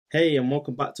Hey, and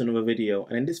welcome back to another video.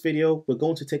 And in this video, we're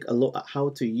going to take a look at how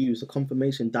to use the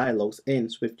confirmation dialogues in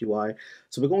SwiftUI.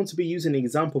 So we're going to be using an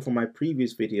example from my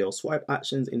previous video, swipe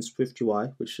actions in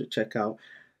SwiftUI, which you should check out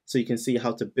so you can see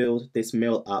how to build this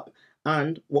mail app.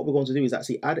 And what we're going to do is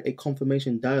actually add a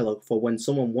confirmation dialog for when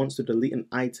someone wants to delete an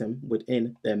item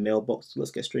within their mailbox. So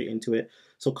let's get straight into it.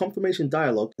 So confirmation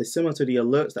dialog is similar to the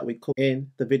alerts that we covered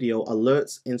in the video,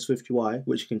 alerts in SwiftUI,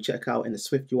 which you can check out in the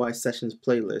SwiftUI sessions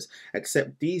playlist,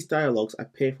 except these dialogues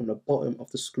appear from the bottom of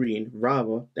the screen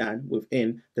rather than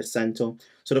within the center.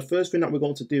 So the first thing that we're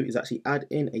going to do is actually add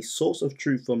in a source of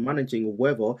truth for managing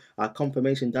whether our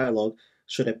confirmation dialog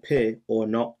should appear or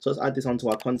not. So let's add this onto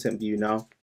our content view now.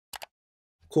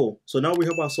 Cool. So now we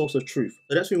have our source of truth.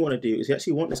 The next thing we want to do is we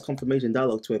actually want this confirmation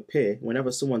dialog to appear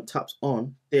whenever someone taps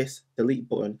on this delete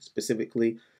button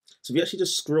specifically. So if you actually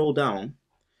just scroll down,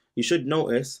 you should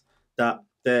notice that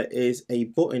there is a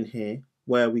button here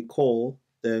where we call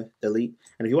the delete.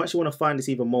 And if you actually want to find this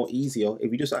even more easier, if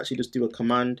you just actually just do a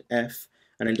command F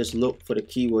and then just look for the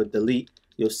keyword delete,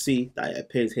 you'll see that it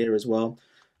appears here as well.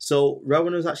 So rather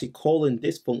than us actually calling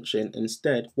this function,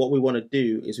 instead what we want to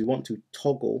do is we want to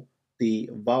toggle the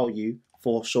value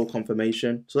for show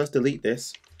confirmation. So let's delete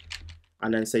this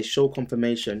and then say show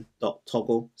confirmation dot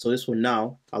toggle. So this will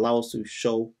now allow us to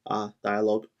show our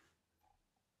dialog.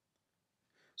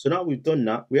 So now we've done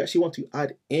that, we actually want to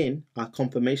add in our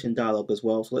confirmation dialog as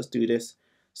well. So let's do this.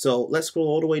 So let's scroll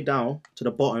all the way down to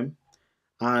the bottom,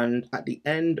 and at the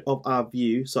end of our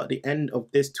view, so at the end of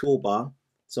this toolbar,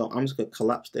 so I'm just going to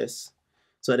collapse this.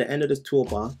 So at the end of this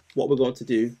toolbar, what we're going to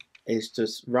do is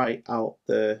just write out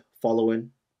the following.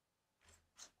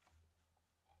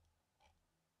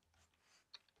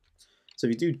 So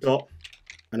if you do dot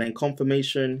and then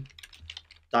confirmation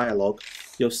dialog,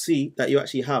 you'll see that you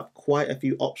actually have quite a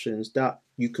few options that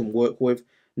you can work with.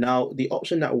 Now the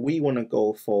option that we want to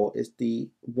go for is the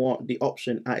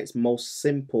option at its most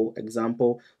simple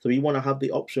example. So we want to have the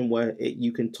option where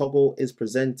you can toggle is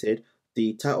presented,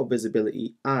 the title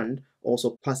visibility, and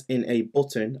also pass in a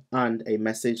button and a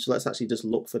message. So let's actually just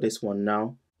look for this one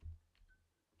now.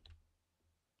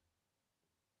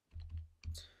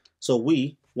 So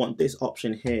we want this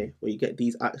option here where you get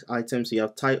these items. So you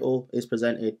have title is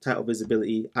presented, title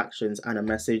visibility, actions, and a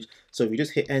message. So if you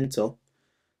just hit enter,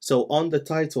 so on the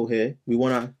title here, we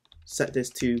want to set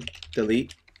this to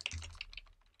delete,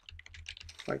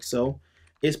 like so.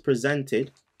 Is presented,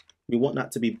 we want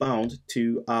that to be bound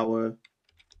to our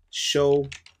show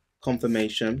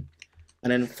confirmation.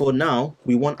 And then for now,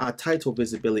 we want our title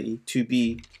visibility to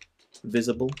be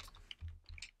visible.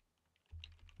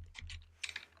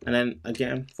 And then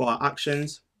again, for our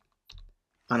actions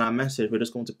and our message, we're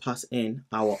just going to pass in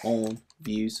our own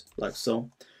views, like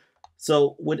so.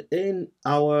 So within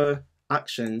our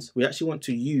actions, we actually want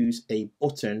to use a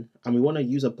button, and we want to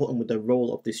use a button with the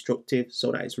role of destructive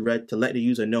so that it's red to let the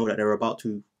user know that they're about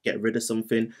to get rid of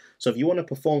something. So if you want to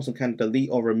perform some kind of delete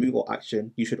or removal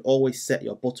action, you should always set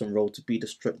your button role to be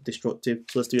destructive.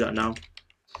 So let's do that now.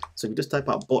 So we just type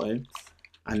out button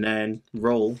and then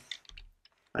role,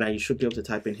 and then you should be able to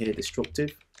type in here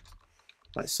destructive,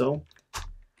 like so.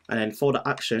 And then for the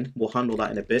action, we'll handle that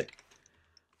in a bit.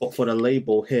 But for the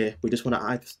label here, we just want to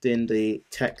add in the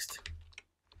text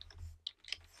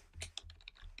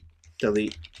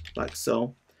delete, like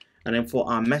so. And then for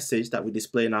our message that we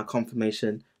display in our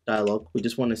confirmation dialog, we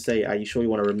just want to say, are you sure you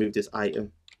want to remove this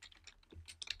item?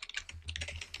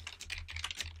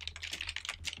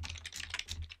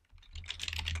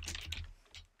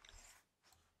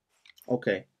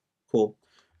 Okay, cool.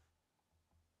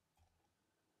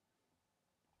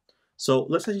 So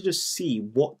let's actually just see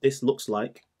what this looks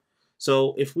like.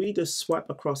 So if we just swipe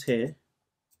across here,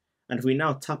 and if we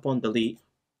now tap on delete,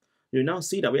 you'll now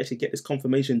see that we actually get this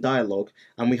confirmation dialog,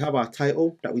 and we have our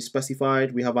title that we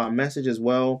specified, we have our message as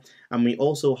well, and we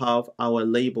also have our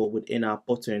label within our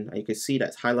button, and you can see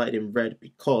that's highlighted in red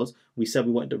because we said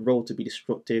we wanted the role to be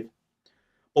destructive.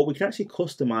 But we can actually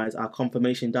customize our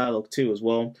confirmation dialog too as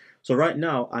well. So right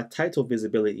now our title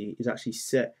visibility is actually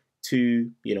set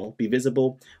to, be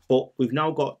visible, but we've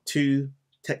now got two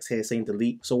text here saying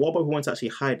delete. So what about if we want to actually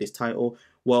hide this title?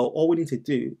 Well, all we need to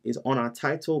do is on our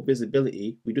title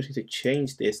visibility, we just need to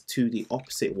change this to the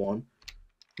opposite one,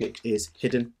 which is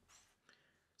hidden.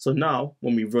 So now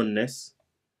when we run this,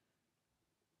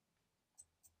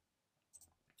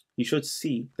 you should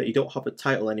see that you don't have a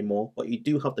title anymore, but you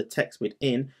do have the text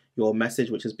within your message,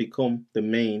 which has become the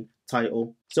main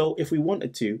title. So if we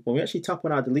wanted to, when we actually tap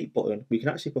on our delete button, we can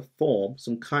actually perform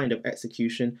some kind of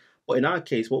execution. But in our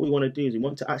case, what we want to do is we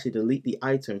want to actually delete the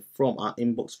item from our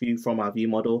inbox view, from our view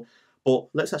model. But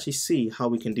let's actually see how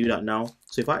we can do that now.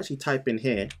 So if I actually type in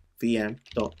here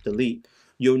vm.delete,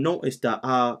 you'll notice that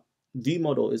our view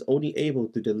model is only able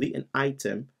to delete an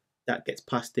item that gets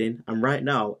passed in, and right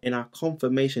now in our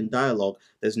confirmation dialog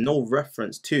there's no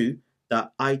reference to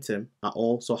that item at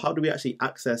all. So how do we actually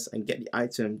access and get the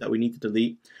item that we need to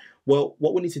delete? Well,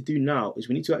 what we need to do now is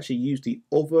we need to actually use the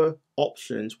other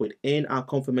options within our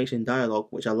confirmation dialog,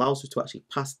 which allows us to actually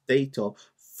pass data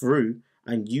through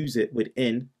and use it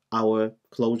within our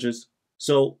closures.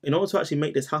 So in order to actually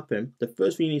make this happen, the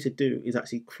first thing you need to do is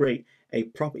actually create a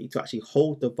property to actually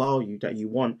hold the value that you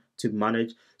want to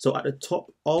manage. So at the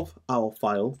top of our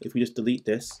file, if we just delete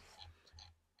this,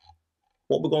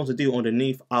 what we're going to do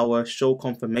underneath our show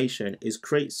confirmation is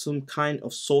create some kind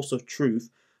of source of truth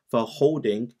for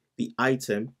holding the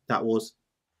item that was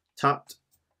tapped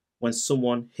when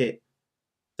someone hit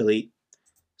delete.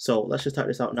 So let's just type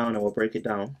this out now and we'll break it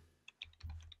down.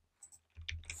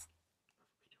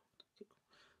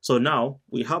 So now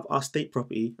we have our state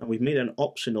property and we've made an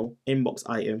optional inbox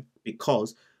item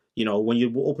because, you know, when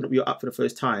you open up your app for the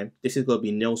first time, this is going to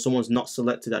be nil. Someone's not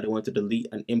selected that they want to delete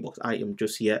an inbox item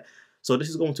just yet. So this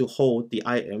is going to hold the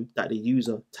item that the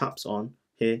user taps on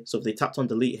here. So if they tapped on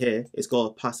delete here, it's going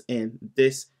to pass in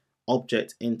this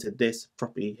object into this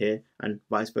property here and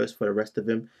vice versa for the rest of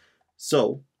them.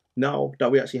 So now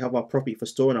that we actually have our property for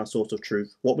storing our source of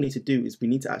truth, what we need to do is we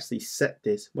need to actually set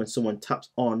this when someone taps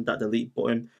on that delete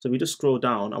button. So we just scroll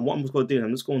down, and what I'm just going to do is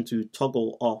I'm just going to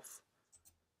toggle off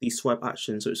these swipe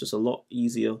actions so it's just a lot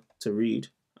easier to read,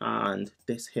 and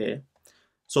this here.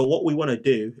 So what we want to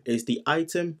do is the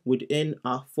item within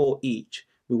our for each,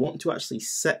 we want to actually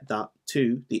set that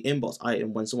to the inbox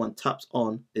item when someone taps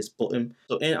on this button.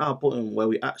 So in our button where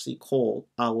we actually call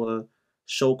our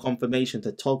show confirmation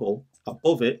to toggle,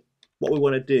 above it, what we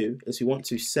want to do is we want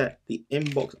to set the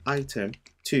inbox item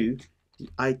to the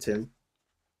item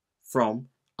from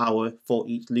our for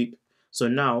each loop. So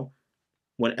now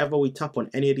whenever we tap on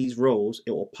any of these rows,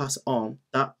 it will pass on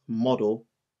that model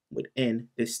within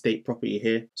this state property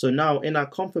here. So now in our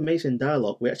confirmation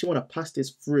dialog, we actually want to pass this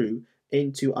through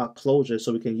into our closure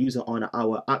so we can use it on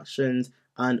our actions,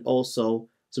 and also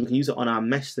so we can use it on our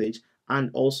message, and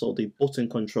also the button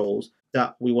controls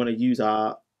that we want to use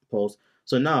our post.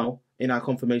 So now in our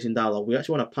confirmation dialog, we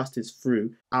actually want to pass this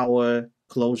through our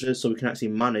closures so we can actually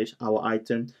manage our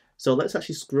item. So let's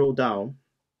actually scroll down,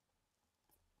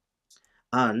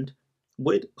 and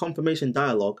with confirmation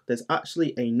dialog, there's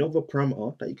actually another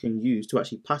parameter that you can use to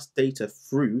actually pass data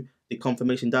through the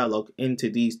confirmation dialog into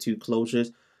these two closures.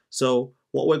 So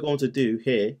what we're going to do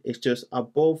here is just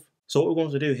above. So what we're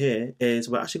going to do here is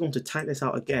we're actually going to type this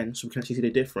out again so we can actually see the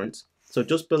difference. So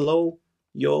just below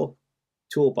your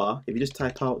toolbar, if you just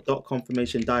type out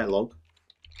 .confirmation dialog,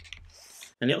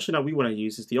 and the option that we want to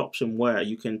use is the option where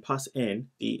you can pass in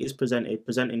the is presented,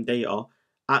 presenting data,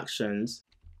 actions.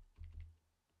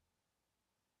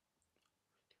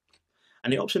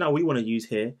 And the option that we want to use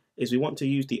here is we want to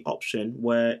use the option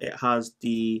where it has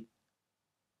the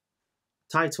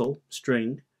title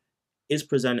string is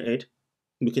presented.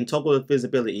 We can toggle the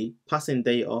visibility, pass in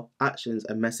data, actions,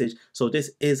 and message. So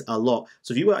this is a lot.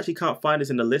 So if you actually can't find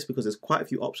this in the list because there's quite a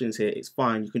few options here, it's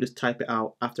fine. You can just type it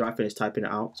out after I finish typing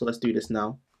it out. So let's do this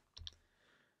now.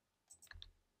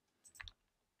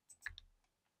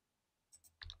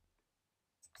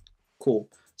 Cool.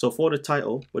 So for the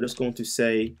title, we're just going to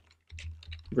say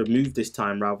remove this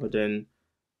time rather than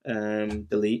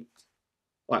delete.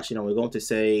 Well, actually, no, we're going to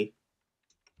say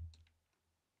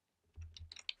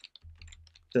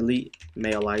delete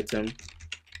mail item,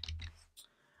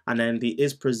 and then the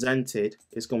is presented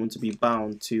is going to be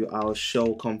bound to our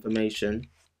show confirmation,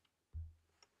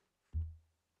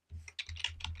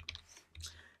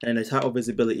 and the title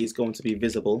visibility is going to be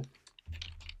visible.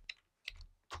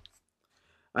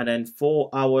 And then for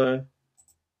our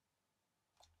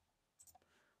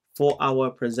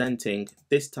presenting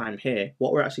this time here,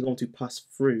 what we're actually going to pass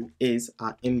through is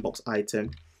our inbox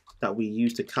item that we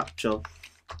use to capture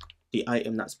the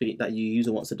item that your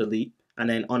user wants to delete. And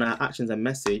then on our actions and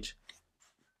message,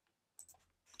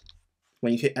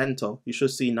 when you hit enter, you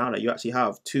should see now that you actually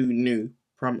have two new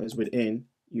parameters within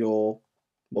your,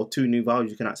 well, two new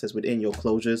values you can access within your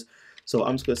closures. So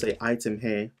I'm just going to say item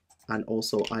here and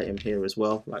also item here as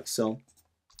well, like so.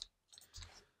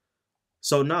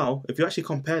 So now, if you actually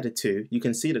compare the two, you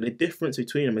can see that the difference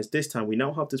between them is this time we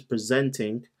now have this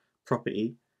presenting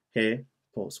property here.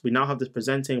 We now have this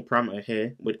presenting parameter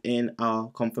here within our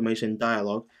confirmation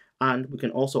dialog, and we can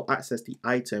also access the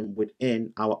item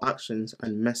within our actions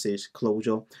and message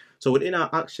closure. So within our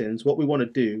actions, what we want to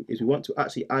do is we want to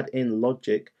actually add in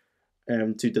logic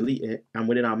to delete it, and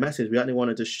within our message we only want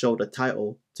to just show the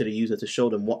title to the user to show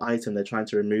them what item they're trying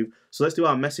to remove. So let's do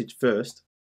our message first.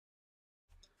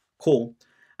 Cool.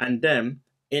 And then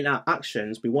in our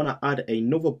actions we want to add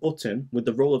another button with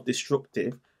the role of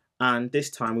destructive, and this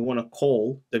time we want to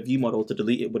call the view model to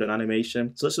delete it with an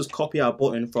animation. So let's just copy our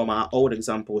button from our old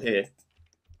example here,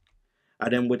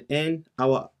 and then within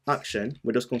our action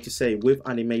we're just going to say with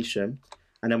animation,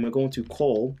 and then we're going to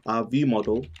call our view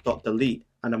model dot delete,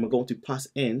 and then we're going to pass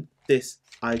in this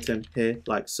item here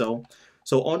like so.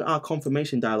 So on our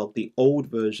confirmation dialog, the old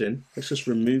version, let's just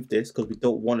remove this because we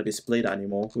don't want to display that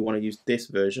anymore. We want to use this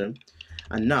version.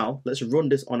 And now let's run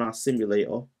this on our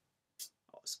simulator.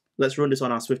 Let's run this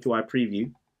on our SwiftUI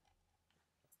preview.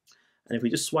 And if we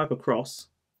just swipe across,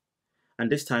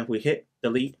 and this time if we hit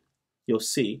delete, you'll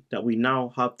see that we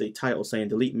now have the title saying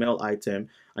delete mail item,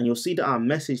 and you'll see that our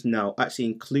message now actually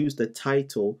includes the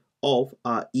title of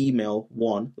our email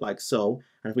one like so.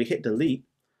 And if we hit delete,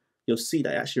 you'll see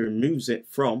that it actually removes it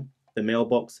from the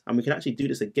mailbox, and we can actually do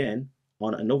this again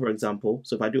on another example.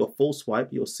 So if I do a full swipe,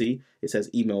 you'll see it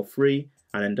says email free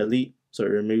and then delete, so it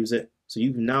removes it. So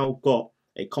you've now got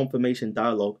a confirmation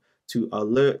dialog to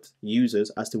alert users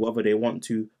as to whether they want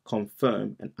to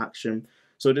confirm an action.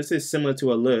 So this is similar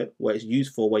to alert, where it's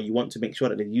useful where you want to make sure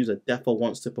that the user definitely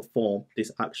wants to perform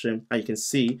this action, and you can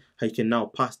see how you can now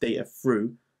pass data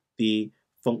through the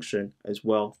function as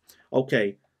well.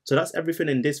 Okay, so that's everything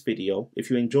in this video. If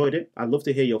you enjoyed it, I'd love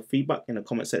to hear your feedback in the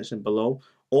comment section below.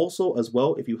 Also as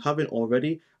well, if you haven't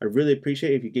already, I'd really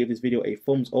appreciate if you gave this video a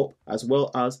thumbs up, as well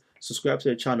as subscribe to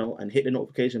the channel and hit the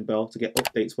notification bell to get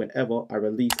updates whenever I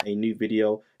release a new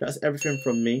video. That's everything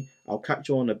from me. I'll catch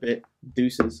you on a bit.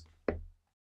 Deuces.